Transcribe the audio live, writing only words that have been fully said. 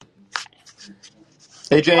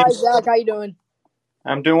Hey Hi James, Zach, how you doing?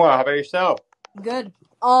 I'm doing well. How about yourself? Good.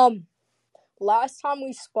 Last time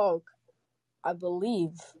we spoke, I believe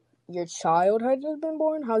your child had just been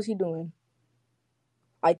born. How's he doing?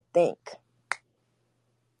 I think,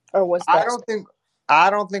 or was I that don't think I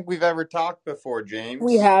don't think we've ever talked before, we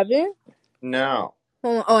James. haven't? No.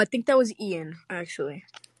 Oh, I think that was Ian actually.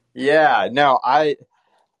 Yeah, no,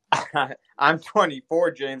 I'm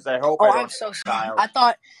 24, James. I hope Oh, I I'm don't so have a sorry. child. I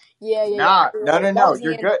thought, yeah. Nah, You're no, right. no, That no. was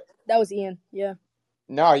You're Ian. good. That was Ian. Yeah.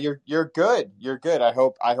 No, you're good. You're good. I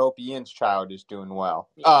hope Ian's child is doing well.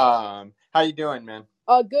 How you doing, man?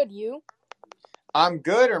 Good. You? I'm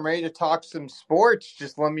good. I'm ready to talk some sports.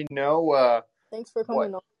 Just let me know Thanks for what.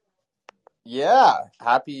 coming on. Yeah,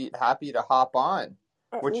 happy to hop on.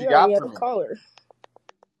 What We you already got have for a me? caller.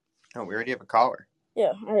 Oh, we already have a caller.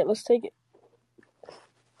 Yeah. All right. Let's take it.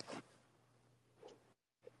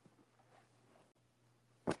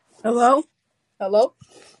 Hello? Hello.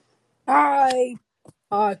 Hi.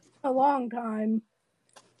 Hi. A long time.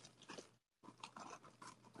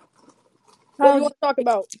 What do you How's want to talk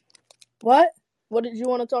about? what? What did you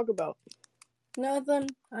want to talk about? Nothing.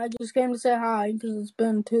 I just came to say hi because it's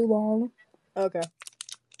been too long. Okay.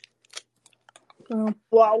 So,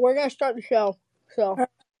 Well, we're gonna start the show. So,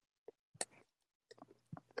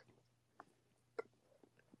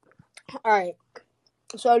 all right.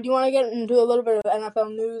 So, do you want to get into a little bit of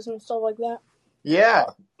NFL news and stuff like that? Yeah,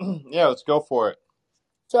 yeah. Let's go for it.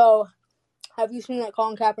 So, have you seen that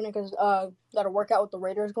Colin Kaepernick has got a workout with the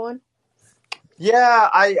Raiders going? Yeah,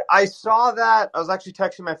 I saw that. I was actually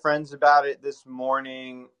texting my friends about it this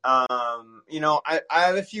morning. I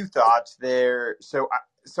have a few thoughts there. So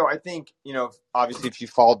I think obviously if you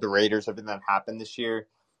followed the Raiders, everything that happened this year,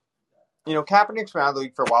 Kaepernick's been out of the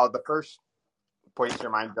league for a while. The first place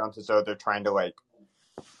your mind jumps is they're trying to like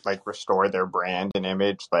restore their brand and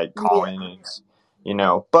image, like Yeah. Colin is,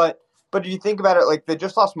 But if you think about it, like they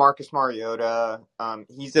just lost Marcus Mariota.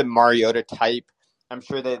 He's a Mariota type. I'm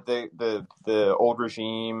sure that the old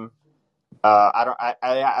regime. I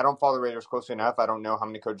don't follow the Raiders closely enough. I don't know how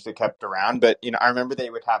many coaches they kept around, but I remember they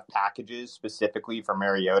would have packages specifically for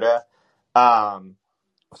Mariota.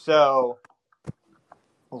 So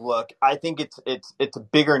look, I think it's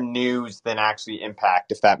bigger news than actually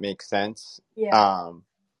impact, if that makes sense. Yeah.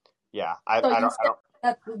 Yeah, So I you don't I said don't.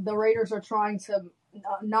 that the Raiders are trying to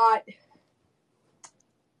not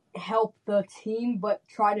help the team, but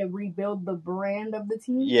try to rebuild the brand of the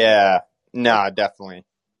team. Yeah, no, definitely.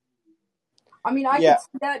 I mean, I Yeah. could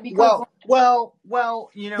see that because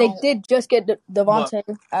Well. they did just get Look,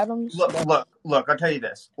 Devontae Adams. look. I'll tell you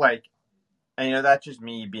this. Like, and that's just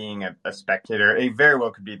me being a spectator. It very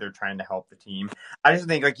well could be they're trying to help the team. I just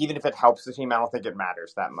think like even if it helps the team, I don't think it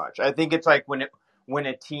matters that much. I think it's like when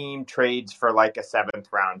a team trades for like a seventh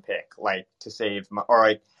round pick, like to save, or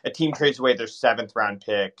like a team trades away their seventh round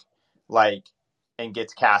pick, like and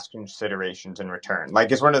gets cash considerations in return.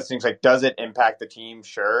 Like it's one of those things. Like, does it impact the team?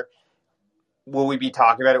 Sure. Will we be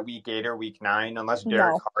talking about it week 8 or week 9? Unless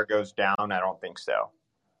Derek No. Carr goes down, I don't think so.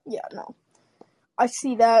 Yeah, no. I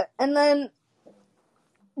see that. And then,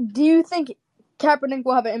 do you think Kaepernick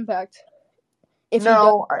will have an impact if he does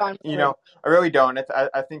No, sign with the Raiders? I really don't.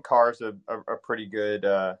 I think Carr's a pretty good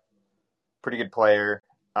player.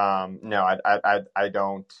 No, I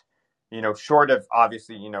don't. Short of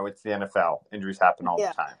obviously, it's the NFL. Injuries happen all Yeah.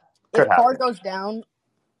 the time. Could If Carr happen. goes down,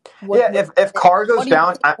 Yeah, if Carr what goes do you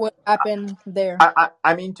down, think would happen there?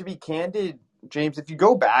 I mean, to be candid, James, if you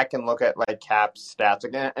go back and look at like Cap's stats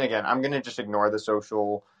again, and again, I'm gonna just ignore the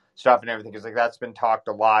social stuff and everything because like that's been talked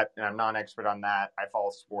a lot, and I'm not an expert on that. I follow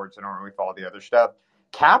sports, I don't really follow the other stuff.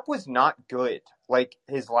 Cap was not good like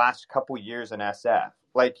his last couple years in SF.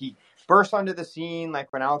 Like he burst onto the scene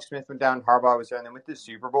like when Alex Smith went down, Harbaugh was there, and then with the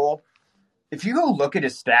Super Bowl. If you go look at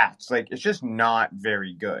his stats, like it's just not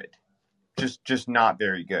very good. Just not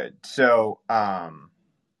very good. So,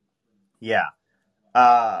 yeah.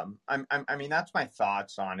 I mean, that's my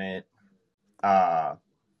thoughts on it. Uh,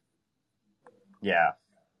 yeah.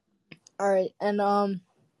 All right, and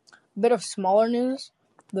bit of smaller news.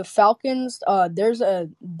 The Falcons, there's a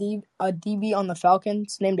DB on the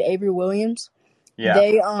Falcons named Avery Williams. Yeah.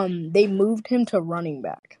 They moved him to running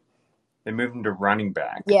back. They moved him to running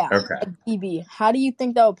back. Yeah, Okay. a DB. How do you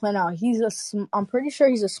think that would plan out? I'm pretty sure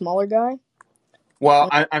he's a smaller guy. Well,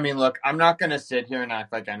 I mean, look, I'm not going to sit here and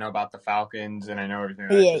act like I know about the Falcons and I know everything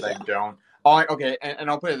because I Yeah. don't. Okay, and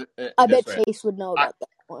I'll put it I this bet way. Chase would know about that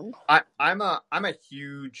one. I'm a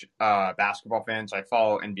huge basketball fan, so I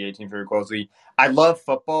follow NBA teams very closely. I love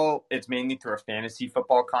football. It's mainly through a fantasy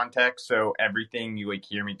football context, so everything you like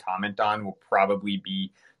hear me comment on will probably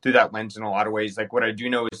be through that lens in a lot of ways. Like what I do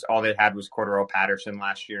know is all they had was Cordero Patterson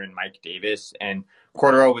last year and Mike Davis, and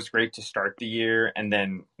Cordero was great to start the year and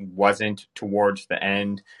then wasn't towards the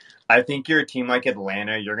end. I think you're a team like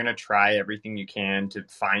Atlanta. You're going to try everything you can to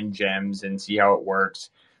find gems and see how it works.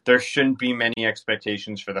 There shouldn't be many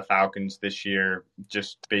expectations for the Falcons this year,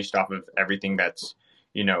 just based off of everything that's,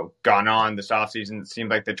 gone on this offseason. It seemed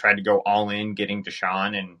like they tried to go all in getting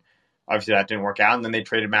Deshaun, and obviously that didn't work out. And then they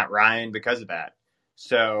traded Matt Ryan because of that.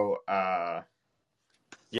 So,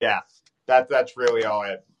 yeah, that's really all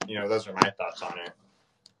those are my thoughts on it.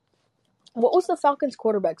 What was the Falcons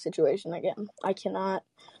quarterback situation again? I cannot.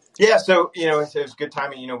 Yeah, so, it was good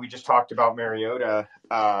timing. We just talked about Mariota,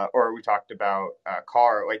 or we talked about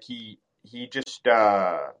Carr. Like, he just,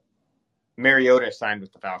 Mariota signed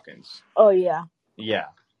with the Falcons. Oh, yeah. Yeah.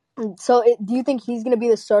 So, do you think he's going to be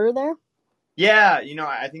the starter there? Yeah,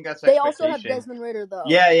 I think that's They also have Desmond Ridder, though.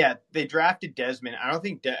 Yeah. They drafted Desmond. I don't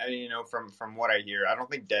think, from what I hear, I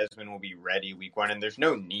don't think Desmond will be ready week 1, and there's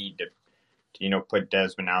no need to put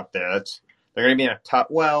Desmond out there. They're going to be in a tough.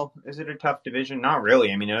 Well, is it a tough division? Not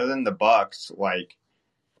really. I mean, other than the Bucs, like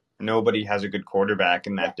nobody has a good quarterback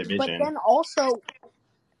in that division. But then also,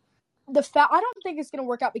 I don't think it's going to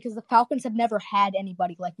work out because the Falcons have never had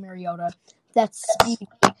anybody like Mariota that's speedy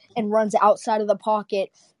and runs outside of the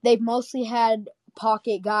pocket. They've mostly had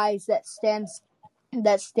pocket guys that stand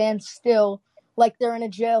still, like they're in a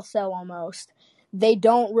jail cell almost. They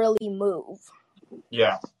don't really move.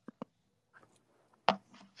 Yeah.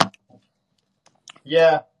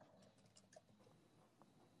 Yeah.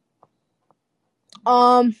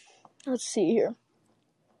 Let's see here.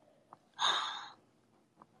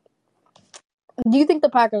 Do you think the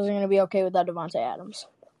Packers are going to be okay without Devontae Adams?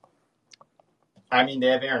 I mean, they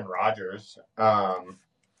have Aaron Rodgers. But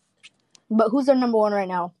who's their number 1 right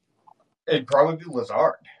now? It'd probably be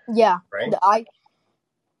Lazard. Yeah. Right?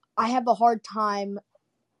 I have a hard time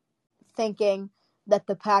thinking that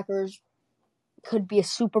the Packers could be a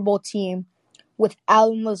Super Bowl team with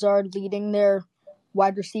Allen Lazard leading their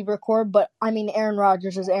wide receiver core. But, I mean, Aaron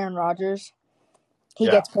Rodgers is Aaron Rodgers. He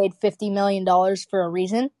gets paid $50 million for a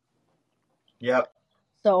reason. Yep.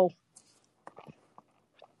 So.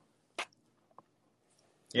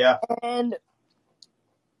 Yeah. And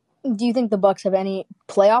do you think the Bucs have any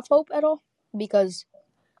playoff hope at all? Because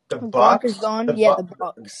the Bucs is gone. The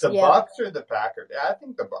Bucs. The Bucs or the Packers? I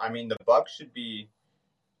think the Bucs should be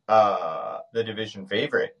the division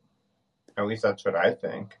favorite. At least that's what I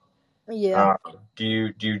think. Yeah. Do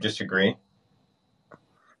you disagree?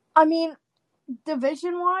 I mean,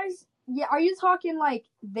 division-wise, yeah. Are you talking like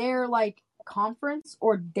their conference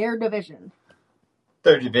or their division?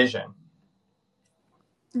 Their division.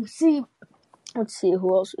 Let's see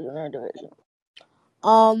who else is in their division.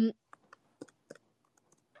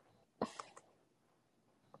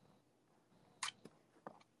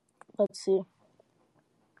 Let's see.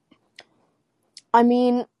 I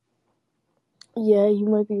mean, yeah, you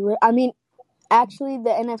might be right. I mean, actually, the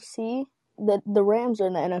NFC, the Rams are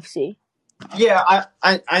in the NFC. Yeah,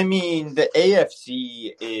 I mean, the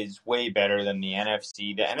AFC is way better than the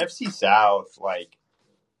NFC. The NFC South,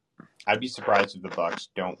 I'd be surprised if the Bucs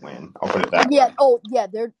don't win. I'll put it that way. Yeah. Oh, yeah.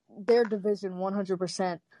 Their division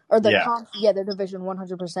 100%, or their division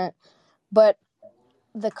 100%. But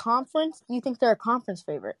the conference, do you think they're a conference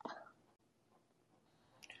favorite?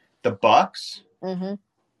 The Bucs? Mm-hmm.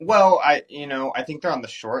 Well, I think they're on the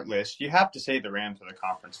short list. You have to say the Rams are the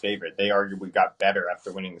conference favorite. They arguably got better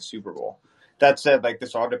after winning the Super Bowl. That said,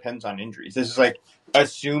 this all depends on injuries. This is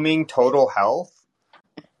assuming total health.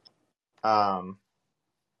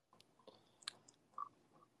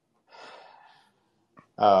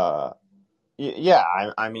 Yeah,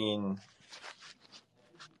 I mean,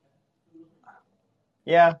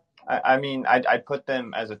 yeah, I mean, I'd put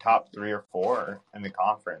them as a top 3 or 4 in the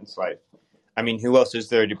conference. I mean, who else is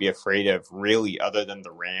there to be afraid of, really, other than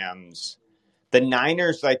the Rams? The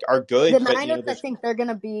Niners, are good. The Niners, I think they're going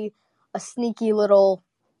to be a sneaky little.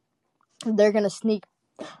 They're going to sneak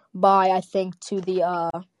by, I think, to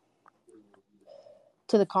the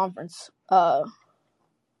conference. To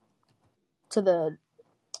the.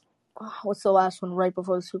 What's the last one right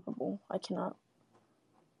before the Super Bowl? I cannot.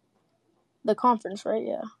 The conference, right?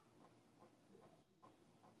 Yeah.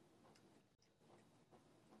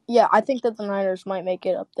 Yeah, I think that the Niners might make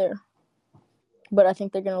it up there. But I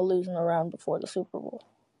think they're going to lose in the round before the Super Bowl.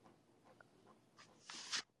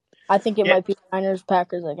 I think it might be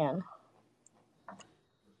Niners-Packers again.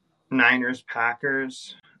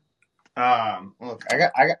 Niners-Packers. Look,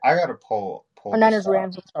 I got to pull. Or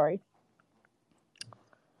Niners-Rams, I'm sorry.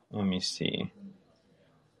 Let me see.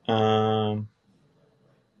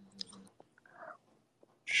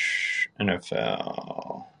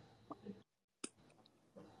 NFL.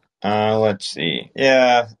 Let's see.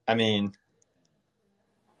 Yeah, I mean,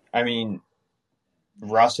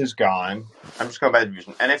 Russ is gone. I'm just going by the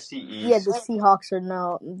division. NFC Yeah, East. the Seahawks are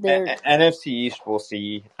now they're NFC East, we'll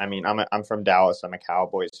see. I mean, I'm from Dallas. I'm a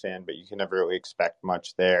Cowboys fan, but you can never really expect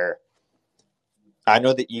much there. I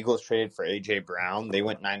know the Eagles traded for AJ Brown. They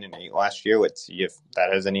went 9-8 last year. Let's see if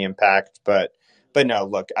that has any impact. But no,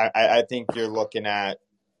 look, I think you're looking at,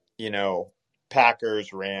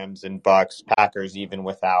 Packers, Rams, and Bucks. Packers even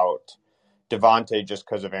without Devontae just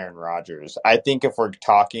because of Aaron Rodgers. I think if we're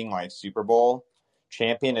talking like Super Bowl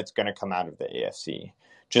champion, it's going to come out of the AFC.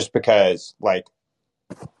 Just because, like,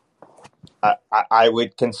 I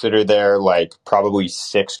would consider there like probably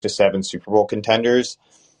 6 to 7 Super Bowl contenders,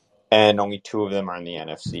 and only 2 of them are in the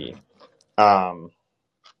NFC. In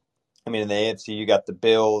the AFC, you got the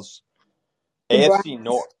Bills. the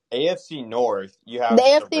AFC North, you have The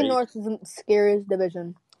AFC North is the scariest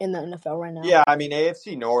division in the NFL right now. Yeah,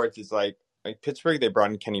 AFC North is like Pittsburgh. They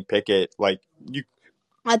brought in Kenny Pickett.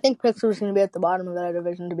 I think Pittsburgh's going to be at the bottom of that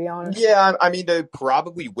division, to be honest. Yeah, they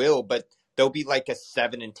probably will, but they'll be like a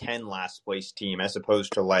 7-10 last place team as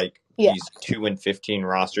opposed to these 2-15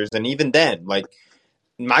 rosters. And even then,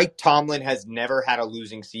 Mike Tomlin has never had a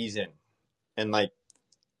losing season in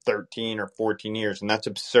 13 or 14 years, and that's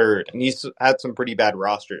absurd. And he's had some pretty bad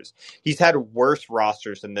rosters. He's had worse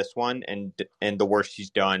rosters than this one, and the worst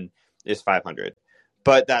he's done is 500.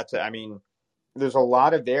 But that's, there's a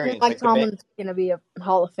lot of variance. Mike Tomlin's going to be a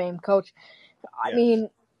Hall of Fame coach.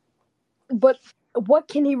 But what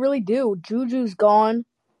can he really do? Juju's gone.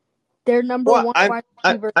 Their number one wide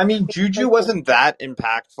receiver. Juju wasn't that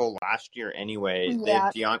impactful last year anyway. Yeah.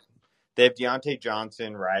 They have Deontay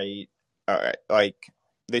Johnson, right?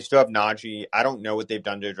 They still have Najee. I don't know what they've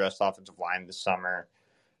done to address the offensive line this summer.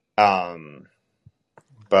 But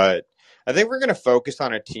I think we're going to focus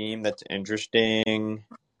on a team that's interesting.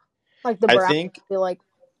 Like the Browns. I think.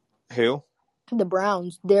 Who? The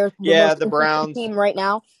Browns. They're the Browns team right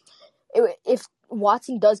now. If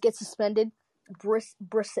Watson does get suspended,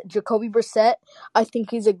 Jacoby Brissett, I think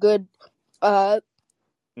he's a good quarterback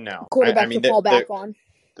to fall back on.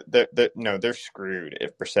 They're screwed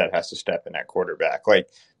if Brissett has to step in at quarterback.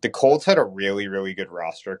 The Colts had a really, really good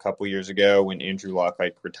roster a couple years ago when Andrew Luck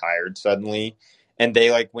retired suddenly, and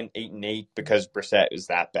they went 8-8 because Brissett is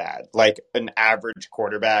that bad. An average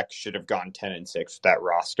quarterback should have gone 10-6 with that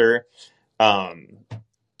roster.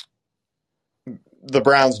 The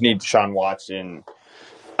Browns need Deshaun Watson.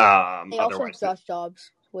 They also have Josh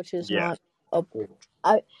Dobbs, which is not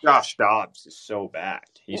Josh Dobbs is so bad.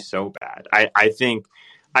 He's so bad. I think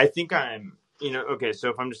I'm, okay, so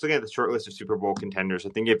if I'm just looking at the short list of Super Bowl contenders, I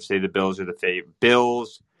think you have to say the Bills are the favorite.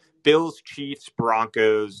 Bills, Chiefs,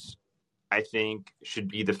 Broncos, I think, should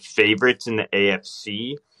be the favorites in the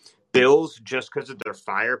AFC. Bills, just because of their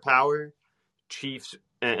firepower. Chiefs,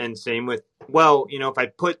 and same with, if I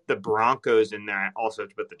put the Broncos in there, I also have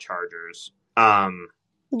to put the Chargers.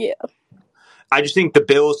 Yeah. I just think the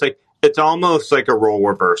Bills, it's almost like a role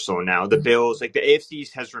reversal now. The Bills, the AFC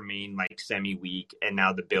has remained semi-weak, and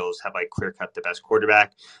now the Bills have clear-cut the best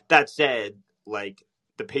quarterback. That said,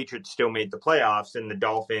 the Patriots still made the playoffs, and the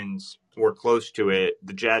Dolphins were close to it.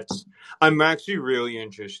 The Jets, I'm actually really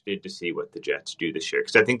interested to see what the Jets do this year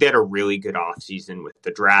because I think they had a really good offseason with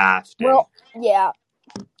the draft. Yeah.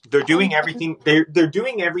 They're doing everything. They're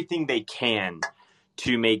doing everything they can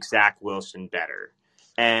to make Zach Wilson better,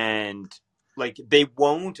 and they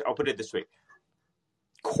won't. I'll put it this way: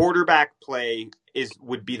 quarterback play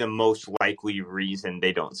would be the most likely reason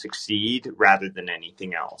they don't succeed, rather than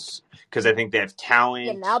anything else. Because I think they have talent.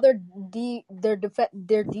 Yeah, now their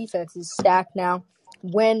defense is stacked now.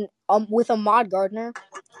 When with Ahmad Gardner,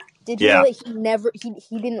 did you know that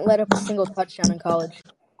he didn't let up a single touchdown in college?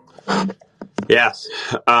 Yes.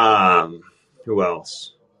 Who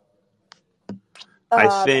else?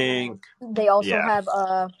 I think they also have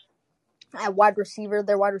a wide receiver.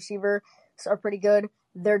 Their wide receivers are pretty good.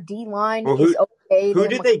 Their D line is okay. Who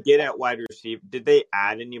did they get at wide receiver? Did they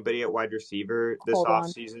add anybody at wide receiver this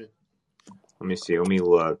offseason? Let me see. Let me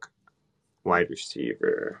look. Wide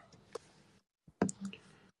receiver.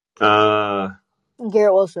 Garrett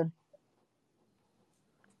Wilson.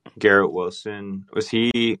 Garrett Wilson. Was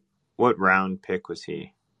he? What round pick was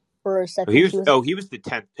he? For a second. He was the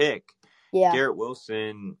 10th pick. Yeah. Garrett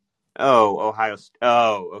Wilson. Oh, Ohio.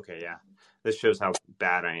 Oh, okay, yeah. This shows how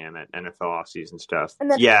bad I am at NFL offseason stuff.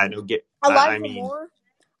 Elijah Moore.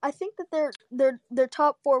 I think that their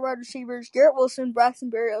top 4 wide receivers: Garrett Wilson, Braxton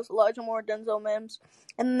Berrios, Elijah Moore, Denzel Mims,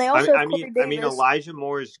 and they also have Corey Davis. Elijah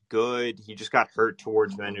Moore is good. He just got hurt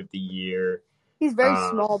towards the end of the year. He's very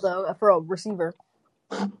small though for a receiver.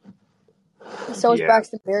 So is Yeah.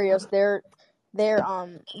 Braxton Berrios.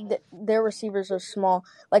 Their receivers are small.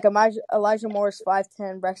 Like Elijah Moore is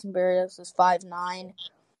 5'10", Braxton Berrios is 5'9".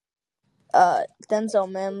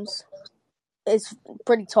 Denzel Mims is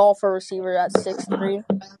pretty tall for a receiver at 6'3",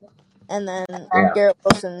 and then Garrett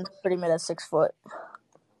Wilson's pretty mid at 6 foot.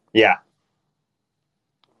 Yeah.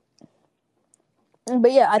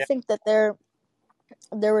 But yeah, I think that their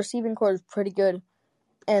receiving core is pretty good,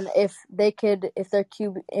 and if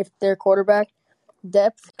their quarterback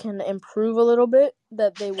depth can improve a little bit,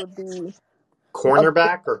 that they would be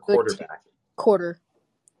Cornerback or quarterback? Quarter.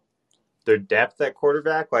 Their depth at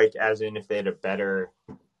quarterback, like as in if they had a better.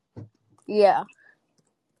 Yeah.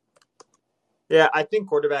 Yeah, I think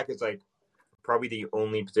quarterback is like probably the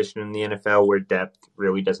only position in the NFL where depth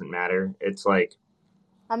really doesn't matter. It's like.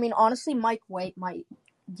 I mean, honestly, Mike White might.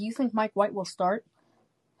 Do you think Mike White will start?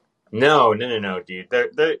 No, dude.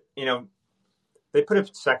 They're they put a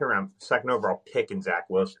second overall pick in Zach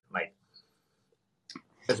Wilson. Like,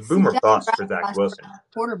 it's boom or bust for Zach Wilson.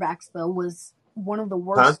 Quarterbacks though was one of the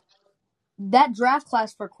worst. Huh? That draft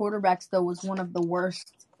class for quarterbacks though was one of the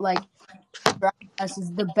worst. Like, draft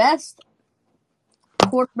classes. The best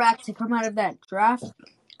quarterback to come out of that draft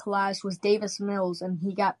class was Davis Mills, and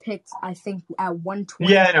he got picked, I think, at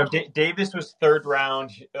 120. Yeah, no, Davis was third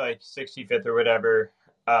round, like 65th or whatever.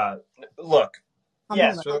 Look,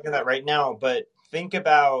 yes, we're looking at that right now, but think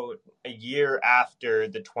about a year after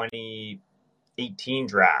the 2018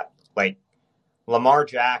 draft. Like, Lamar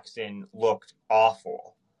Jackson looked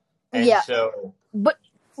awful. And so, but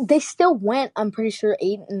they still went, I'm pretty sure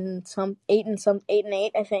 8 and 8,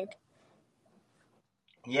 I think.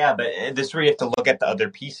 Yeah, but this is where you have to look at the other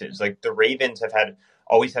pieces. Like, the Ravens have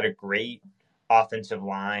always had a great offensive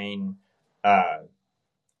line,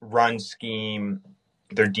 run scheme.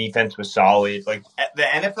 Their defense was solid. Like, the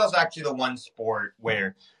NFL is actually the one sport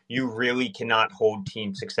where you really cannot hold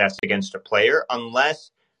team success against a player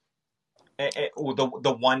unless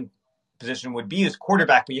the one position would be as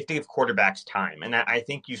quarterback, but you have to give quarterbacks time. And I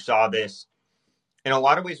think you saw this in a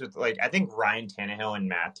lot of ways with, like, I think Ryan Tannehill and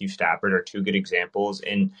Matthew Stafford are two good examples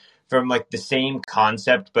from like the same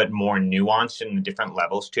concept, but more nuanced and different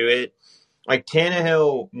levels to it. Like,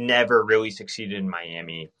 Tannehill never really succeeded in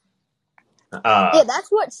Miami. Yeah, that's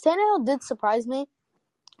what Tannehill did surprise me.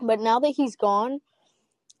 But now that he's gone,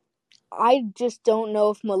 I just don't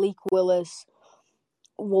know if Malik Willis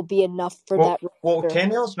will be enough for that. Well,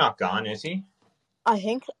 Tannehill's not gone, is he? I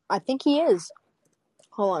think he is.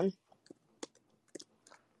 Hold on.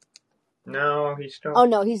 No, he's still. Oh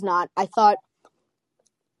no, he's not. I thought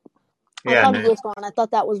he was gone. I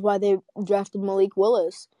thought that was why they drafted Malik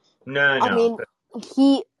Willis. No. I mean,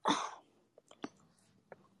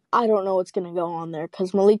 I don't know what's gonna go on there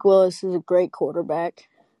because Malik Willis is a great quarterback.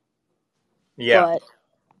 Yeah. But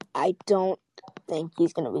I don't think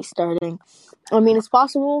he's gonna be starting. I mean, it's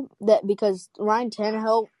possible that because Ryan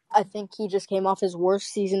Tannehill, I think he just came off his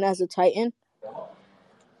worst season as a Titan.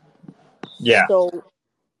 Yeah. So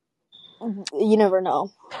you never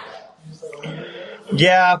know.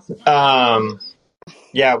 Yeah.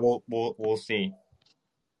 Yeah. We'll see.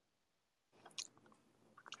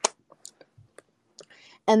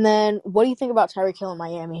 And then, what do you think about Tyreek Hill in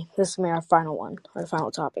Miami? This is our final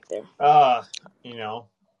topic there. I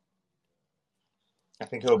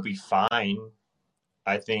think he'll be fine.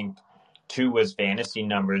 I think Tua's fantasy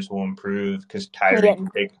numbers will improve because Tyreek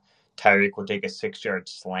will take a 6-yard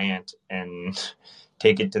slant and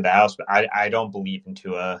take it to the house. But I don't believe in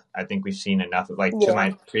Tua. I think we've seen enough of, to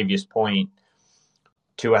my previous point,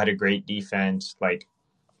 Tua had a great defense, like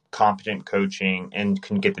competent coaching, and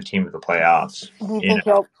can get the team to the playoffs. Do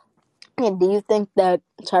you think that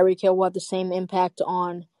Tyreek Hill will have the same impact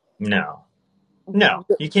on? No,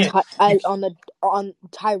 you can't. On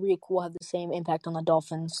Tyreek will have the same impact on the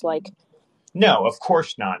Dolphins, No, of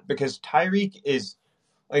course not, because Tyreek is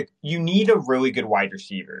you need a really good wide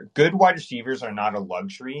receiver. Good wide receivers are not a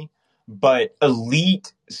luxury, but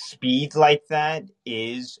elite speed like that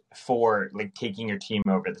is for taking your team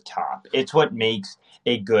over the top. It's what makes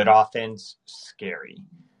a good offense scary.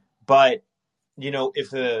 But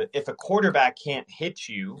if a quarterback can't hit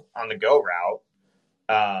you on the go route,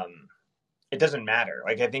 it doesn't matter.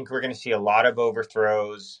 I think we're going to see a lot of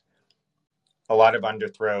overthrows, a lot of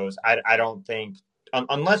underthrows. I don't think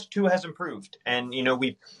unless Tua has improved, and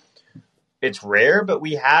it's rare, but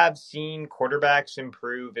we have seen quarterbacks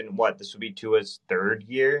improve in this will be Tua's 3rd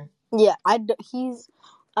year. Yeah, I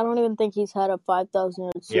don't even think he's had a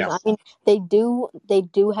 5,000-yard season. Yeah. I mean, they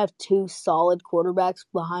do have 2 solid quarterbacks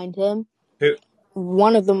behind him. Who?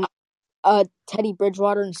 One of them, Teddy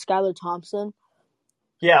Bridgewater and Skylar Thompson.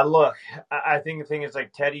 Yeah, look, I think the thing is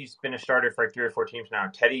like Teddy's been a starter for like 3 or 4 teams now.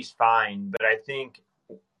 Teddy's fine, but I think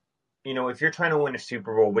if you're trying to win a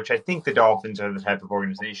Super Bowl, which I think the Dolphins are the type of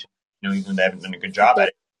organization, even though they haven't done a good job They'll at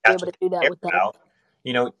it, be that's able what to do they that care with that.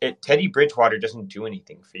 about. Teddy Bridgewater doesn't do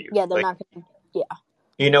anything for you. Yeah, they're Like, not going to.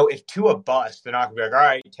 Yeah. if Tua busts, they're not going to be like, all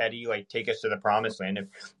right, Teddy, like take us to the promised land.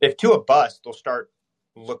 If Tua busts, they'll start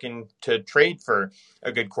looking to trade for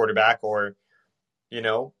a good quarterback or,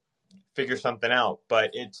 figure something out.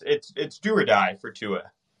 But it's do or die for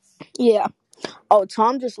Tua. Yeah. Oh,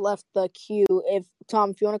 Tom just left the queue. If you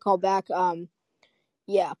want to call back,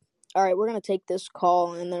 yeah. All right, we're gonna take this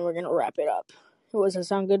call and then we're gonna wrap it up. Does that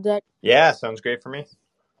sound good, Zach? Yeah, sounds great for me.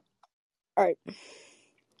 All right.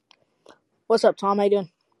 What's up, Tom? How you doing?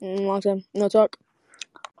 Long time no talk.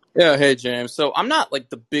 Yeah, hey James. So I'm not like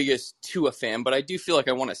the biggest Tua fan, but I do feel like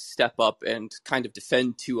I want to step up and kind of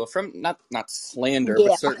defend Tua from not slander, Yeah.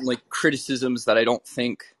 but certainly criticisms that I don't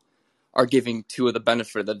think are giving Tua the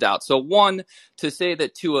benefit of the doubt. So one, to say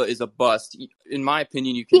that Tua is a bust, in my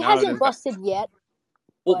opinion, you He cannot. hasn't busted yet.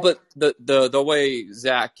 Well, but the way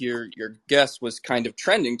Zach, your guest was kind of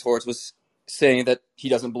trending towards was saying that he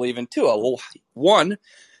doesn't believe in Tua. Well, one,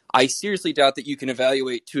 I seriously doubt that you can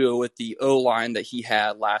evaluate Tua with the O-line that he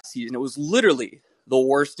had last season. It was literally the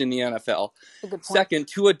worst in the NFL. Second,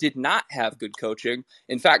 Tua did not have good coaching.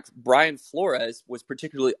 In fact, Brian Flores was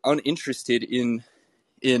particularly uninterested in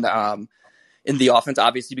the offense,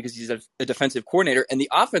 obviously, because he's a defensive coordinator. And the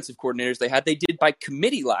offensive coordinators they did by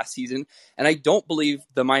committee last season. And I don't believe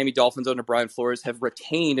the Miami Dolphins under Brian Flores have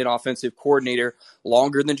retained an offensive coordinator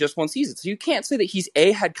longer than just one season. So you can't say that he's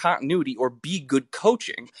A, had continuity, or B, good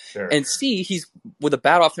coaching, and C, he's with a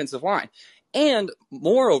bad offensive line. And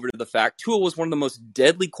moreover to the fact, Tua was one of the most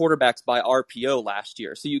deadly quarterbacks by RPO last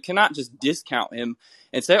year. So you cannot just discount him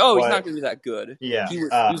and say, he's not going to be that good. Yeah. He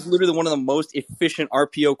was literally one of the most efficient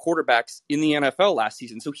RPO quarterbacks in the NFL last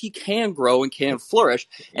season. So he can grow and can flourish.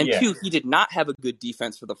 And two, he did not have a good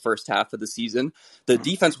defense for the first half of the season. The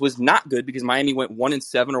defense was not good because Miami went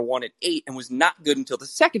 1-7 or 1-8 and was not good until the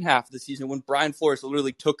second half of the season when Brian Flores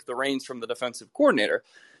literally took the reins from the defensive coordinator.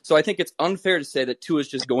 So I think it's unfair to say that Tua is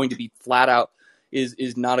just going to be flat out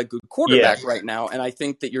is not a good quarterback right now. And I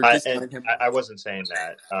think that you're discounting him. I wasn't saying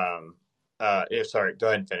that. Sorry, go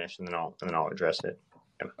ahead and finish, and then I'll address it.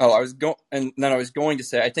 I was going to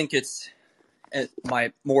say I think it's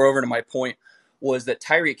moreover to my point was that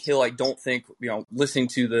Tyreek Hill. I don't think listening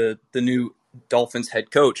to the new Dolphins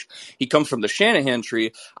head coach, he comes from the Shanahan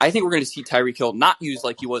tree. I think we're going to see Tyreek Hill not used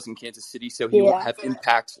like he was in Kansas City, so he won't have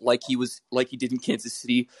impact like he did in Kansas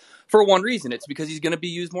City. For one reason, it's because he's going to be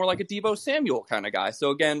used more like a Deebo Samuel kind of guy. So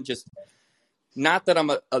again, just not that I'm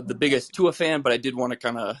the biggest Tua fan, but I did want to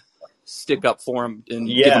kind of stick up for him and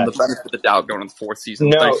give him the benefit of the doubt going into the fourth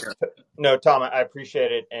season. No, Tom, I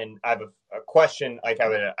appreciate it, and I have a question. Like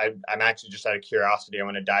I'm actually just out of curiosity. I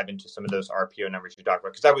want to dive into some of those RPO numbers you talked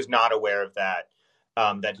about because I was not aware of that.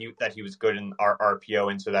 That he was good in our RPO,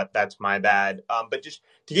 and so that's my bad. But just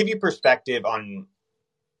to give you perspective on,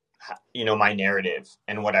 my narrative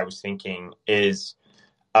and what I was thinking is,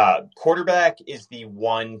 quarterback is the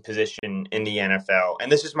one position in the NFL,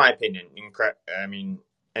 and this is my opinion. I mean,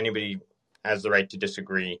 anybody has the right to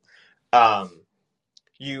disagree.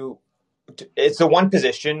 It's the one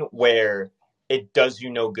position where it does you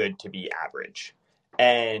no good to be average,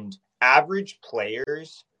 and average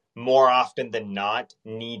players more often than not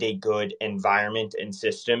need a good environment and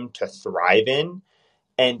system to thrive in,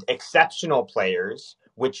 and exceptional players,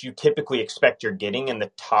 which you typically expect you're getting in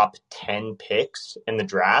the top 10 picks in the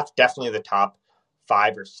draft, definitely the top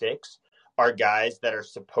 5 or 6, are guys that are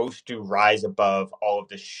supposed to rise above all of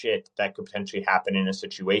the shit that could potentially happen in a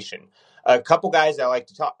situation. A couple guys I like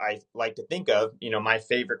to think of, my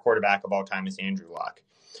favorite quarterback of all time is Andrew Luck.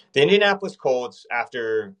 The Indianapolis Colts,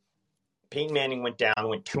 after Peyton Manning went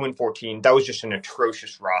 2-14, that was just an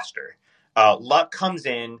atrocious roster. Luck comes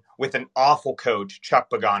in with an awful coach, Chuck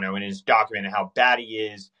Pagano, and is documented how bad he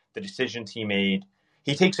is, the decisions he made.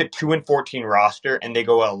 He takes a 2-14 roster, and they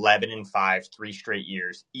go 11-5 3 straight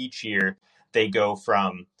years. Each year, they go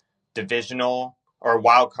from divisional or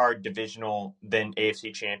wild card, divisional, then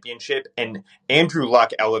AFC Championship, and Andrew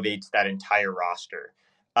Luck elevates that entire roster.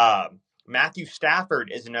 Matthew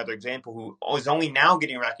Stafford is another example who is only now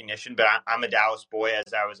getting recognition, but I'm a Dallas boy,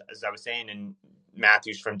 as I was saying, and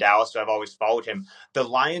Matthew's from Dallas, so I've always followed him. The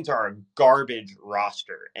Lions are a garbage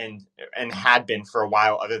roster and had been for a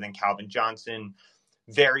while, other than Calvin Johnson,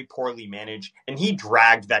 very poorly managed, and he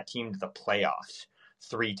dragged that team to the playoffs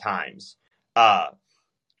 3 times.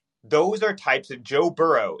 Those are types of Joe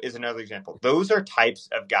Burrow is another example. Those are types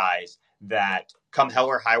of guys that come hell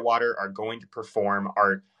or high water are going to perform,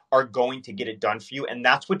 are going to get it done for you. And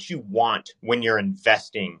that's what you want when you're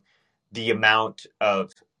investing the amount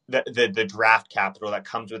of the draft capital that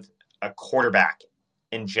comes with a quarterback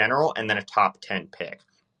in general and then a top 10 pick.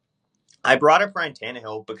 I brought up Ryan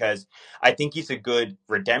Tannehill because I think he's a good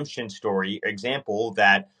redemption story example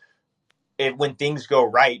that when things go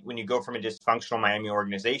right, when you go from a dysfunctional Miami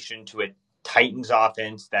organization to a Titans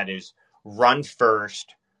offense that is run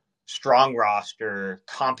first, strong roster,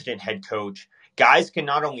 competent head coach, guys can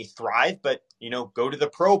not only thrive, but, go to the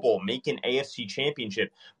Pro Bowl, make an AFC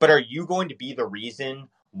championship. But are you going to be the reason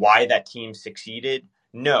why that team succeeded?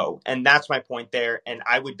 No. And that's my point there. And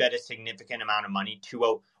I would bet a significant amount of money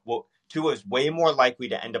Tua is way more likely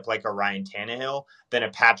to end up like a Ryan Tannehill than a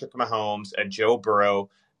Patrick Mahomes, a Joe Burrow.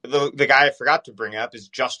 The guy I forgot to bring up is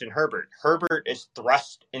Justin Herbert. Herbert is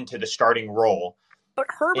thrust into the starting role. But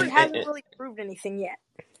Herbert hasn't really proved anything yet.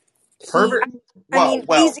 Herbert,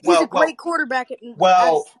 he's a great quarterback.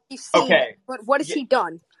 Okay. But what has he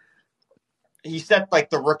done? He set like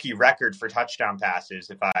the rookie record for touchdown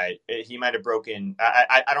passes. He might have broken.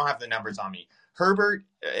 I don't have the numbers on me. Herbert.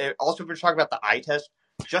 Also, if we're talking about the eye test,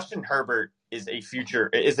 Justin Herbert is an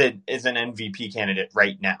MVP candidate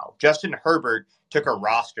right now. Justin Herbert took a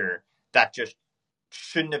roster that just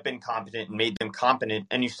shouldn't have been competent and made them competent.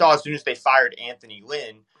 And you saw as soon as they fired Anthony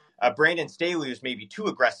Lynn, Brandon Staley was maybe too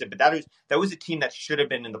aggressive, but that was a team that should have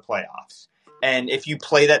been in the playoffs. And if you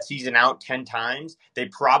play that season out 10 times, they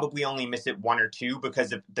probably only miss it 1 or 2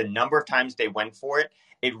 because of the number of times they went for it.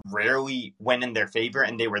 It rarely went in their favor,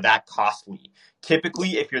 and they were that costly.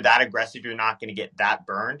 Typically, if you're that aggressive, you're not going to get that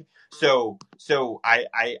burned. So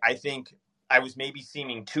I think I was maybe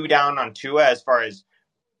seeming too down on Tua as far as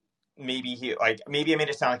maybe I made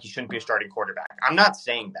it sound like he shouldn't be a starting quarterback. I'm not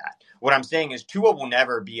saying that. What I'm saying is Tua will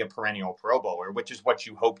never be a perennial Pro Bowler, which is what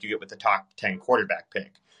you hope to get with the top 10 quarterback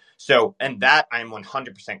pick. So, and that I'm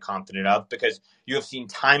 100% confident of because you have seen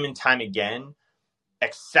time and time again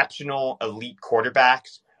exceptional elite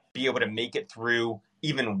quarterbacks be able to make it through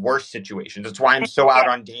even worse situations. That's why I'm so out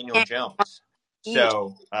on Daniel Jones.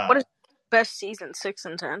 So, what is his best season?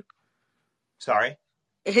 6-10. Sorry,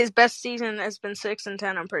 his best season has been 6-10.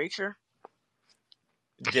 I'm pretty sure.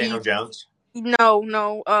 Daniel Jones. No.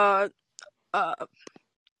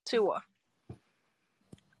 Tua.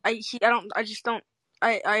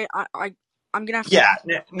 I'm gonna have to. Yeah,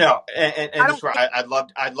 no, and this is where I'd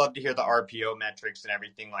love to hear the RPO metrics and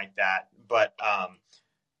everything like that. But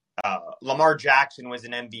Lamar Jackson was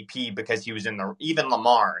an MVP because he was even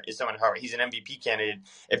Lamar is someone he's an MVP candidate.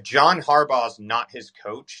 If John Harbaugh is not his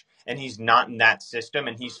coach and he's not in that system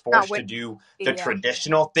and he's forced to do the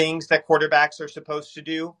traditional things that quarterbacks are supposed to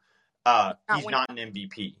do, he's not an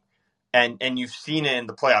MVP. And you've seen it in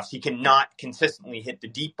the playoffs. He cannot consistently hit the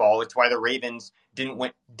deep ball. It's why the Ravens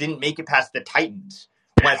didn't make it past the Titans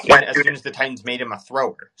as soon as the Titans made him a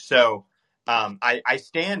thrower. So I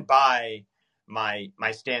stand by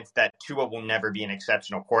my stance that Tua will never be an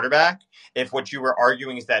exceptional quarterback. If what you were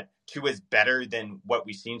arguing is that Tua is better than what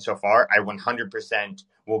we've seen so far, I 100%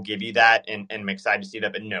 will give you that, and I'm excited to see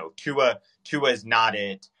that. But no, Tua is not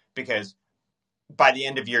it because by the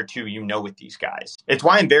end of year 2, with these guys. It's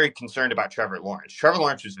why I'm very concerned about Trevor Lawrence. Trevor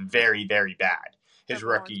Lawrence was very, very bad his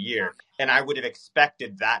rookie year, and I would have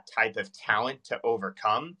expected that type of talent to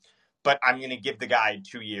overcome, but I'm going to give the guy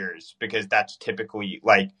 2 years because that's typically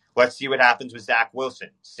let's see what happens with Zach Wilson.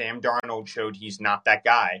 Sam Darnold showed he's not that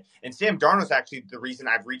guy, and Sam Darnold's actually the reason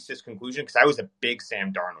I've reached this conclusion because I was a big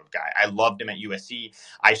Sam Darnold guy. I loved him at USC.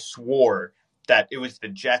 I swore that it was the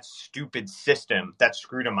Jets' stupid system that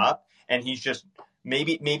screwed him up. And he's just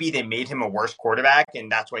maybe they made him a worse quarterback,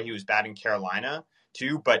 and that's why he was bad in Carolina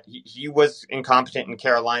too. But he was incompetent in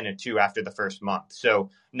Carolina too after the first month. So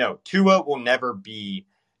no, Tua will never be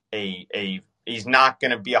he's not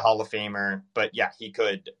going to be a Hall of Famer. But yeah, he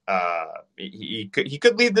could lead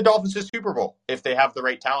the Dolphins to Super Bowl if they have the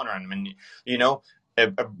right talent around him. And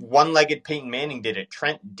a one-legged Peyton Manning did it.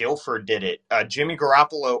 Trent Dilfer did it. Jimmy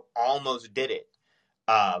Garoppolo almost did it.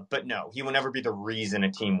 But no, he will never be the reason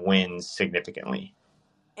a team wins significantly.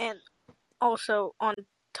 And also, on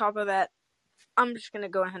top of that, I'm just going to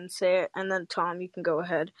go ahead and say it, and then, Tom, you can go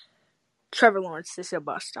ahead. Trevor Lawrence is a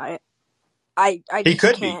bust. He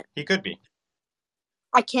could be.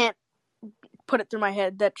 I can't put it through my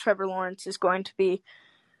head that Trevor Lawrence is going to be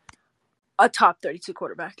a top 32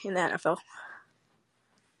 quarterback in the NFL.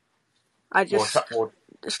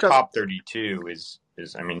 Top 32 is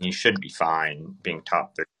he should be fine being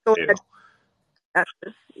top 32.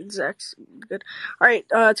 Exactly. Good. All right,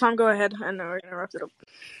 Tom, go ahead, and we're going to wrap it up.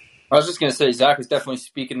 I was just going to say, Zach was definitely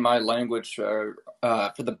speaking my language for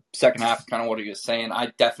the second half, kind of what he was saying.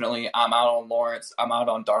 I'm out on Lawrence. I'm out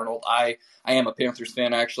on Darnold. I am a Panthers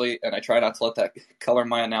fan, actually, and I try not to let that color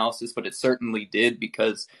my analysis, but it certainly did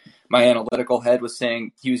because my analytical head was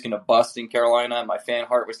saying he was going to bust in Carolina, and my fan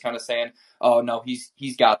heart was kind of saying, oh, no,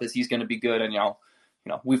 he's got this. He's going to be good, and,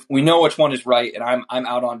 we know which one is right, and I'm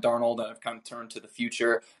out on Darnold, and I've kind of turned to the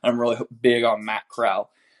future, and I'm really big on Matt Corral.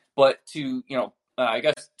 But I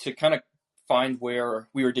guess to kind of find where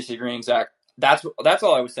we were disagreeing, Zach, that's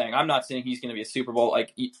all I was saying. I'm not saying he's going to be a Super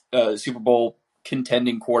Bowl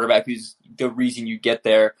contending quarterback who's the reason you get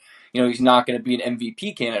there. He's not going to be an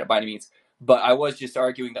MVP candidate by any means. But I was just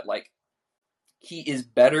arguing that he is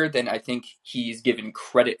better than I think he's given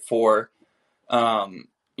credit for.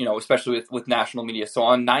 Especially with national media. So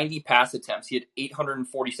on 90 pass attempts, he had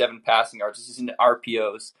 847 passing yards. This is in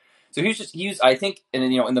RPOs. So I think,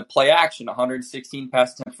 in the play action, 116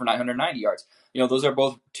 pass attempts for 990 yards. Those are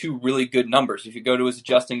both two really good numbers. If you go to his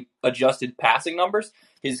adjusted passing numbers,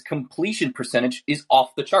 his completion percentage is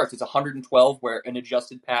off the charts. It's 112, where an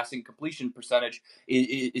adjusted passing completion percentage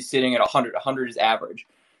is sitting at 100. 100 is average.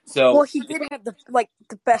 So, he did have the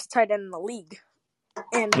best tight end in the league.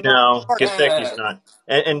 And no, Gesicki's not.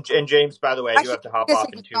 And James, by the way, I do have to hop off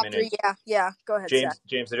in 2 minutes. Yeah. Go ahead, James. Zach.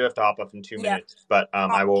 James, I do have to hop off in 2 minutes, but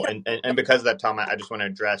I will. And because of that, Tom, I just want to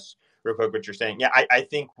address real quick what you're saying. Yeah, I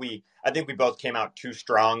think we both came out too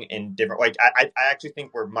strong in different. I actually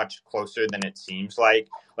think we're much closer than it seems like.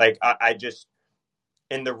 I just,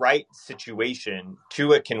 in the right situation,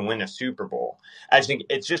 Tua can win a Super Bowl. I think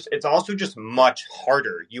it's also just much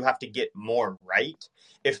harder. You have to get more right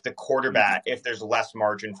if there's less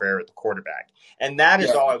margin for error at the quarterback. And that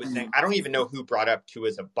is all I was saying. I don't even know who brought up Tua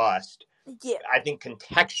as a bust. Yeah. I think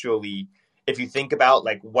contextually, if you think about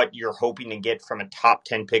what you're hoping to get from a top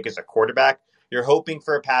 10 pick as a quarterback, you're hoping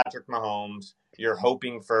for a Patrick Mahomes, you're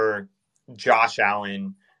hoping for Josh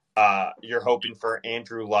Allen, you're hoping for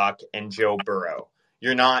Andrew Luck and Joe Burrow.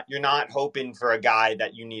 You're not hoping for a guy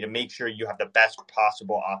that you need to make sure you have the best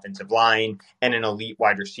possible offensive line and an elite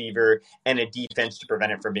wide receiver and a defense to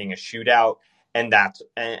prevent it from being a shootout. And that's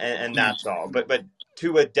all. But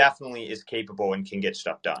Tua definitely is capable and can get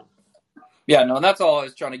stuff done. Yeah, no, and that's all I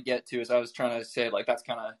was trying to get to. Is I was trying to say that's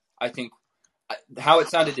kind of, I think, how it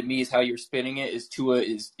sounded to me is how you're spinning it is Tua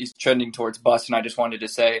is trending towards bust, and I just wanted to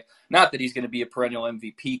say not that he's going to be a perennial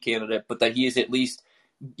MVP candidate, but that he is at least.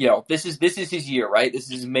 This is his year, right? This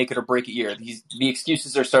is his make it or break it year. The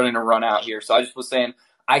excuses are starting to run out here. So I just was saying,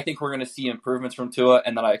 I think we're going to see improvements from Tua,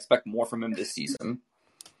 and that I expect more from him this season.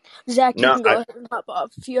 Zach, you can go ahead and hop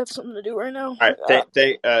off if you have something to do right now. All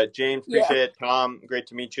right, James, appreciate it. Tom, great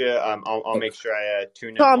to meet you. I'll make sure I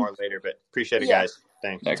tune in more later, but appreciate it, guys.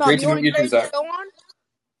 Thanks. Yeah, Tom, great to meet you too, Zach. Go on?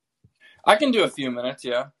 I can do a few minutes,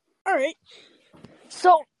 yeah. All right.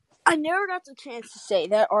 So I never got the chance to say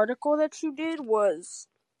that article that you did was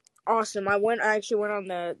awesome. I actually went on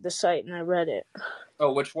the site and I read it.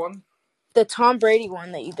 Oh, which one? The Tom Brady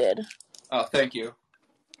one that you did. Oh, thank you.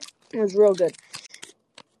 It was real good.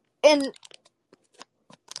 And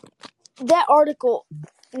that article,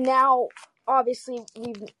 now, obviously,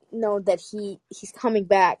 we know that he's coming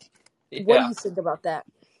back. Yeah. What do you think about that?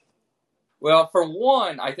 Well, for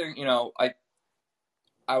one, I think,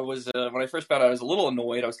 I was, when I first found out, I was a little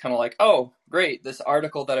annoyed. I was kind of like, oh, great, this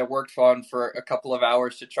article that I worked on for a couple of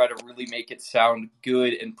hours to try to really make it sound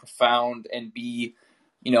good and profound and be,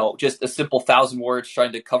 just a simple 1,000 words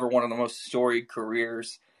trying to cover one of the most storied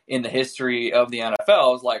careers in the history of the NFL. I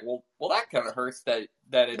was like, well, that kind of hurts that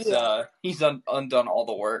it's, he's undone all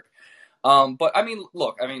the work. But I mean,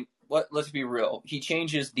 look, let's be real. He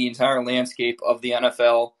changes the entire landscape of the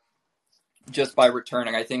NFL just by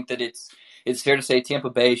returning. I think that it's fair to say Tampa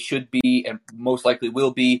Bay should be and most likely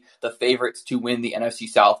will be the favorites to win the NFC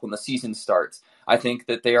South when the season starts. I think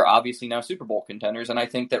that they are obviously now Super Bowl contenders, and I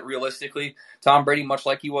think that realistically, Tom Brady, much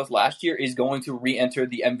like he was last year, is going to re-enter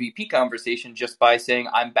the MVP conversation just by saying,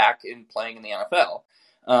 I'm back in playing in the NFL.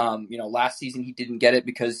 Last season he didn't get it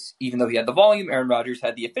because even though he had the volume, Aaron Rodgers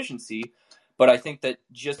had the efficiency, but I think that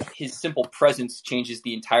just his simple presence changes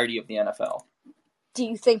the entirety of the NFL. Do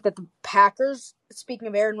you think that the Packers, speaking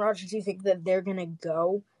of Aaron Rodgers, do you think that they're going to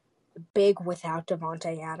go big without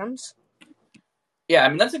Davante Adams?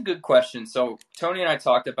 Yeah, that's a good question. So Tony and I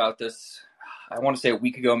talked about this, I want to say a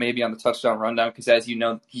week ago, maybe on the Touchdown Rundown, because as you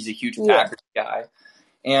know, he's a huge Packers guy.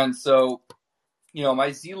 And so,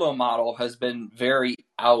 my Zillow model has been very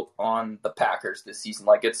out on the Packers this season.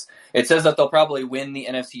 Like it says that they'll probably win the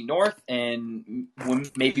NFC North and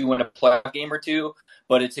maybe win a playoff game or two,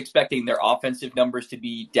 but it's expecting their offensive numbers to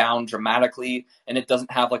be down dramatically, and it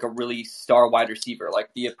doesn't have like a really star wide receiver.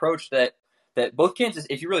 Like the approach that both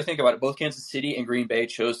if you really think about it, both Kansas City and Green Bay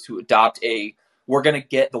chose to adopt we're going to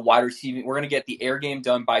get the wide receiving, we're going to get the air game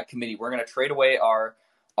done by committee. We're going to trade away our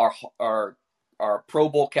Pro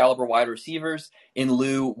Bowl caliber wide receivers. In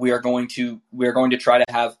lieu, we are going to try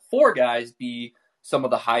to have 4 guys be some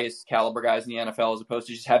of the highest caliber guys in the NFL, as opposed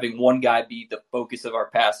to just having one guy be the focus of our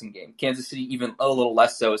passing game. Kansas City even a little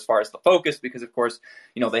less so as far as the focus, because of course,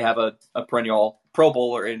 they have a perennial Pro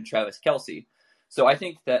Bowler in Travis Kelce. So I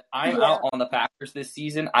think that I'm out on the Packers this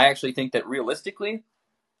season. I actually think that realistically,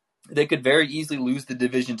 they could very easily lose the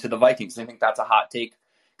division to the Vikings. I think that's a hot take,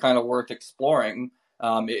 kind of worth exploring.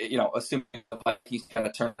 Assuming the Vikings kind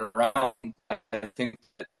of turn it around, I think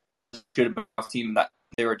that should have been a team that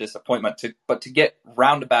they were a disappointment. But to get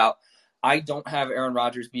roundabout, I don't have Aaron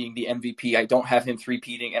Rodgers being the MVP. I don't have him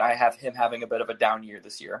three-peating, and I have him having a bit of a down year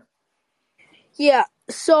this year. Yeah.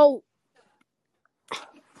 So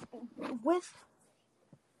with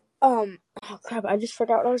oh crap! I just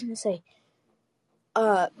forgot what I was going to say.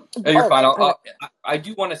 You're fine. I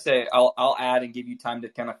do want to say I'll add and give you time to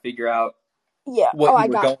kind of figure out what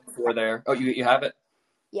you were going for there. Oh, you have it?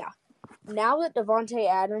 Yeah. Now that Davante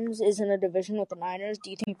Adams is in a division with the Niners,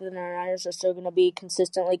 do you think the Niners are still going to be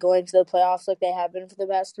consistently going to the playoffs like they have been for the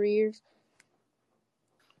past 3 years?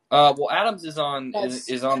 Well, Adams is on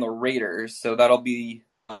the Raiders, so that'll be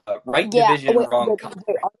division, wrong.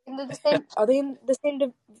 Wait, are they in the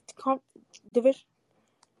same division?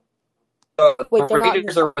 Wait, the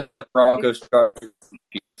Raiders are with the Broncos.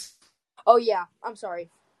 Oh yeah, I'm sorry.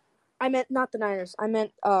 I meant not the Niners. I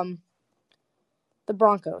meant the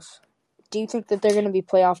Broncos. Do you think that they're going to be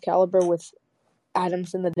playoff caliber with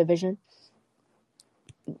Adams in the division?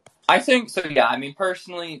 I think so, yeah. I mean,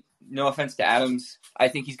 personally, no offense to Adams, I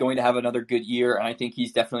think he's going to have another good year, and I think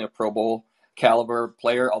he's definitely a Pro Bowl caliber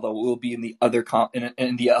player, although we'll be in the other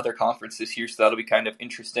conference this year, so that'll be kind of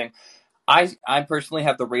interesting. I personally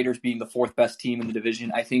have the Raiders being the 4th best team in the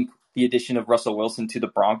division. I think the addition of Russell Wilson to the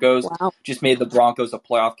Broncos just made the Broncos a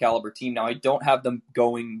playoff caliber team. Now, I don't have them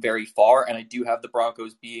going very far, and I do have the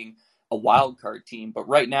Broncos being a wild card team. But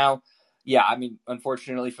right now, yeah, I mean,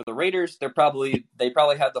 unfortunately for the Raiders, they probably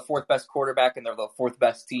have the 4th best quarterback, and they're the 4th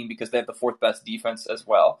best team because they have the 4th best defense as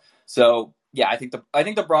well. So yeah, I think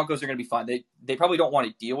the Broncos are going to be fine. They probably don't want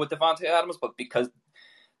to deal with Davante Adams, but because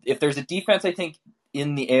if there's a defense, I think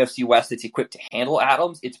in the AFC West that's equipped to handle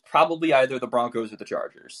Adams, it's probably either the Broncos or the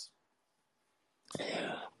Chargers.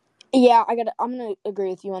 Yeah, I'm gonna agree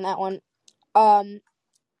with you on that one. I'm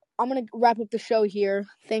gonna wrap up the show here.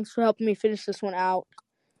 Thanks for helping me finish this one out.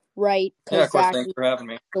 Right? Yeah, of course. Thanks for having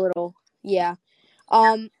me. Yeah.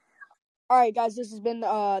 All right, guys. This has been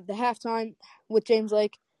the halftime with James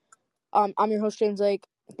Lake. I'm your host, James Lake.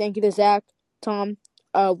 Thank you to Zach, Tom.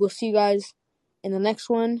 We'll see you guys in the next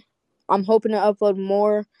one. I'm hoping to upload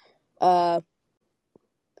more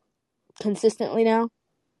consistently now.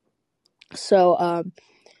 So,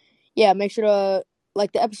 yeah, make sure to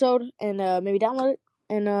like the episode and maybe download it.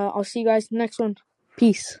 And I'll see you guys in the next one.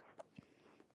 Peace.